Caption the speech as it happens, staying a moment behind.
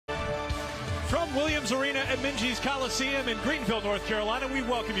From Williams Arena at Minges Coliseum in Greenville, North Carolina, we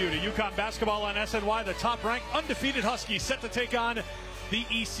welcome you to UConn basketball on SNY. The top-ranked, undefeated Huskies set to take on the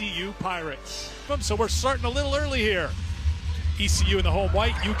ECU Pirates. So we're starting a little early here. ECU in the home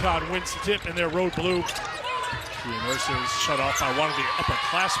white, UConn wins the tip in their road blue. The nurses shut off by one of the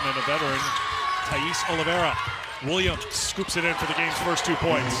upperclassmen, a veteran, Thais Oliveira. Williams scoops it in for the game's first 2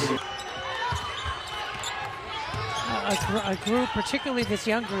 points. A group, particularly this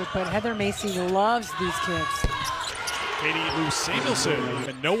young group, but Heather Macy loves these kids. Katie Lou Samuelson,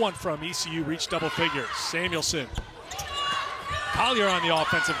 and no one from ECU reached double figures. Samuelson. Collier on the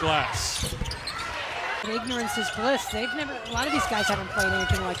offensive glass. Ignorance is bliss. A lot of these guys haven't played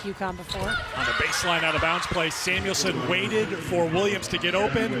anything like UConn before. On the baseline out of bounds play, Samuelson waited for Williams to get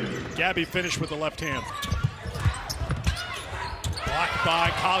open. Gabby finished with the left hand. Blocked by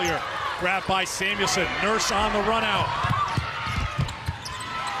Collier. Grabbed by Samuelson. Nurse on the run out.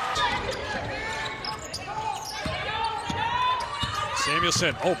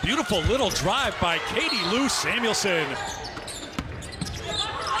 Samuelson. Oh, beautiful little drive by Katie Lou Samuelson.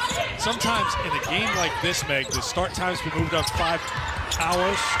 Sometimes in a game like this, Meg, the start time's been moved up 5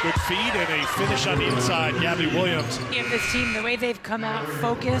 hours. Good feed and a finish on the inside. Gabby Williams. Give this team the way they've come out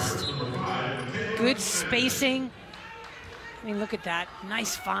focused. Good spacing. I mean, look at that.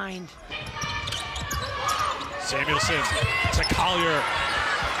 Nice find. Samuelson to Collier.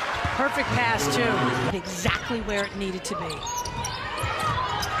 Perfect pass, too. Exactly where it needed to be.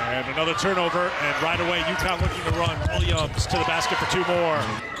 And another turnover, and right away, UConn looking to run. Williams to the basket for 2 more.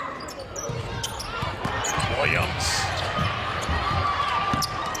 Williams.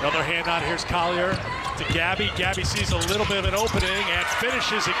 Another handout. Here's Collier to Gabby. Gabby sees a little bit of an opening and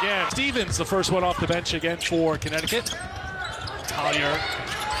finishes again. Stevens, the first one off the bench again for Connecticut. Collier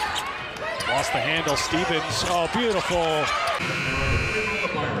lost the handle. Stevens, oh, beautiful.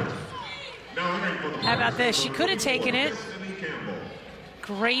 How about this? She could have taken it.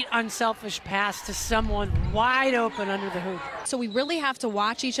 Great unselfish pass to someone wide open under the hoop. So we really have to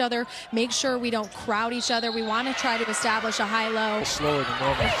watch each other, make sure we don't crowd each other. We want to try to establish a high-low. Slower than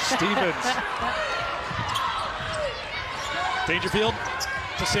normal. Stevens. Dangerfield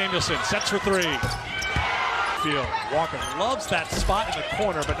to Samuelson. Sets for 3. Walker loves that spot in the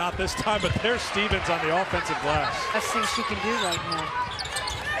corner, but not this time. But there's Stevens on the offensive glass. Best thing she can do right now.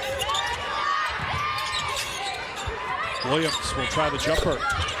 Williams will try the jumper.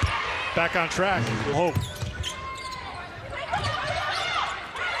 Back on track. Oh.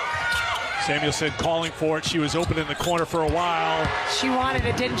 Samuelson calling for it. She was open in the corner for a while. She wanted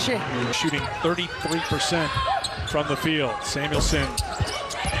it, didn't she? Shooting 33% from the field. Samuelson.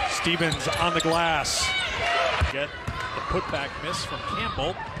 Stevens on the glass. Get the putback miss from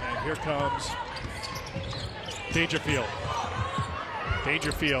Campbell. And here comes Dangerfield.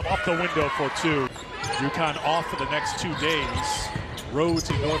 Dangerfield off the window for 2. UConn off for the next 2 days. Roads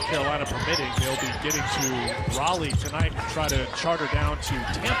in North Carolina permitting. They'll be getting to Raleigh tonight and try to charter down to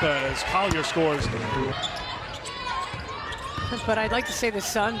Tampa as Collier scores. But I'd like to say the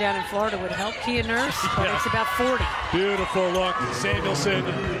sun down in Florida would help Kia Nurse, but yeah. It's about 40. Beautiful look. Samuelson.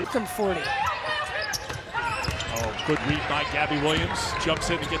 From 40. Oh, good read by Gabby Williams. Jumps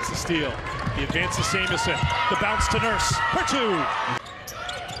in and gets the steal. The advance to Samuelson. The bounce to Nurse for 2.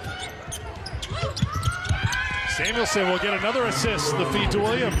 Samuelson will get another assist. The feed to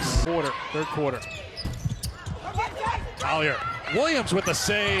Williams. Third quarter. Collier. Williams with the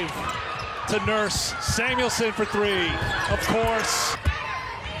save to Nurse. Samuelson for 3. Of course.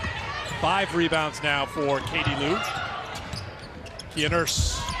 5 rebounds now for Katie Lou. Kia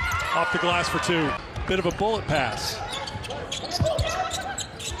Nurse off the glass for 2. Bit of a bullet pass.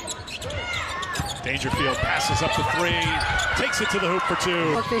 Dangerfield passes up to 3, takes it to the hoop for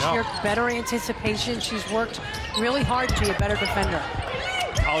 2. Look, this year, better anticipation. She's worked really hard to be a better defender.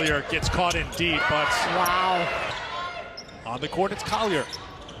 Collier gets caught in deep, but wow. On the court, it's Collier.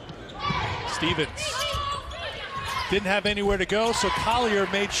 Stevens didn't have anywhere to go, so Collier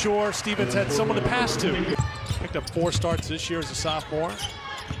made sure Stevens had someone to pass to. Picked up 4 starts this year as a sophomore.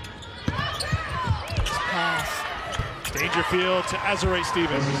 Pass. Dangerfield to Azure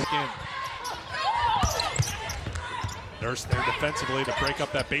Stevens. Again. Nurse there defensively to break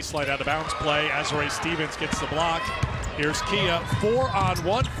up that baseline out of bounds play. Azure Stevens gets the block. Here's Kia.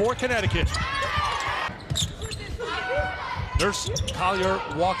 4-on-1 for Connecticut. Nurse, Collier,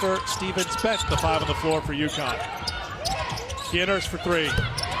 Walker, Stevens bench. The 5 on the floor for UConn. Kia Nurse for 3.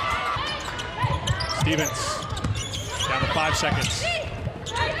 Stevens down to 5 seconds.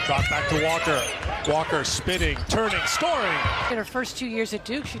 Drop back to Walker. Walker spinning, turning, scoring. In her first 2 years at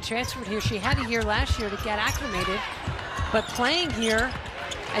Duke, she transferred here. She had a year last year to get acclimated. But playing here,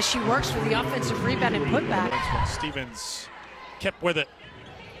 as she works for the offensive rebound and putback. Stevens kept with it.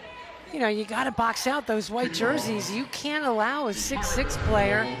 You know, you got to box out those white jerseys. You can't allow a 6'6"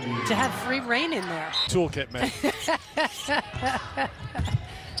 player to have free reign in there. Toolkit, man.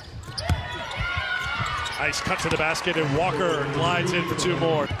 Nice cut to the basket, and Walker glides in for two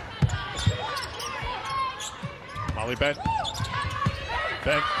more. Molly Bent.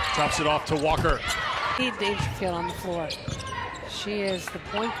 Bent drops it off to Walker. Need Dangerfield on the floor. She is the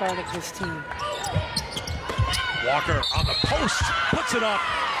point guard of this team. Walker on the post, puts it up,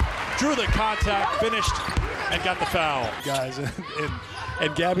 drew the contact, finished, and got the foul. Guys,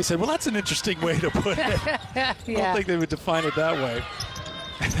 and Gabby said, well, that's an interesting way to put it. Yeah. I don't think they would define it that way.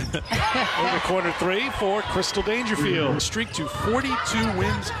 Over quarter three for Crystal Dangerfield. Streak to 42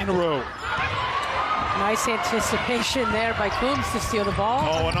 wins in a row. Nice anticipation there by Coombs to steal the ball.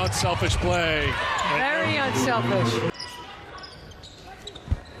 Oh, an unselfish play. Very unselfish.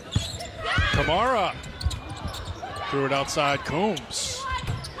 Kamara threw it outside. Coombs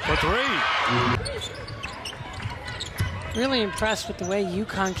for three. Really impressed with the way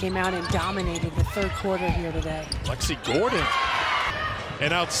UConn came out and dominated the third quarter here today. Lexi Gordon,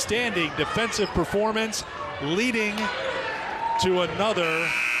 an outstanding defensive performance, leading to another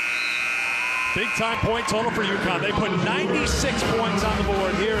big-time point total for UConn. They put 96 points on the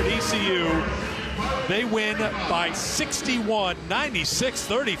board here at ECU. They win by 61,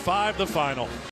 96-35 the final.